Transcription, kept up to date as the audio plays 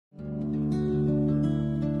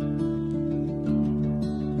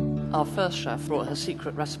Our first chef brought her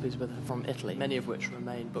secret recipes with her from Italy, many of which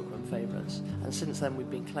remain Bookworm favourites. And since then we've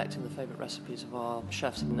been collecting the favourite recipes of our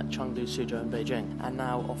chefs in Chengdu, Suzhou and Beijing, and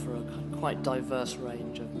now offer a quite diverse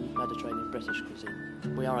range of Mediterranean British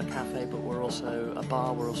cuisine. We are a cafe, but we're also a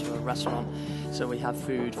bar, we're also a restaurant, so we have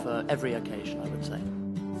food for every occasion, I would say.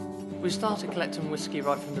 We started collecting whisky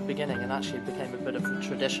right from the beginning, and actually it became a bit of a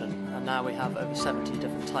tradition, and now we have over 70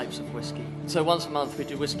 different types of whisky. So once a month we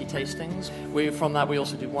do whisky tastings. From that we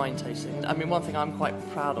also do wine tasting. I mean, one thing I'm quite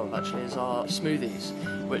proud of actually is our smoothies,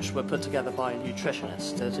 which were put together by a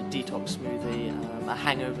nutritionist. There's a detox smoothie, a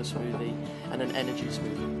hangover smoothie, and an energy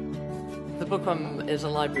smoothie. The Bookworm is a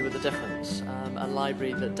library with a difference, a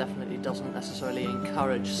library that definitely doesn't necessarily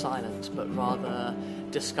encourage silence, but rather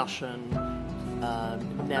discussion,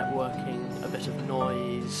 networking, a bit of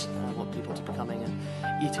noise. I want people to be coming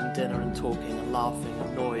and eating dinner and talking and laughing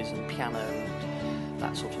and noise and piano and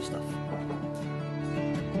that sort of stuff.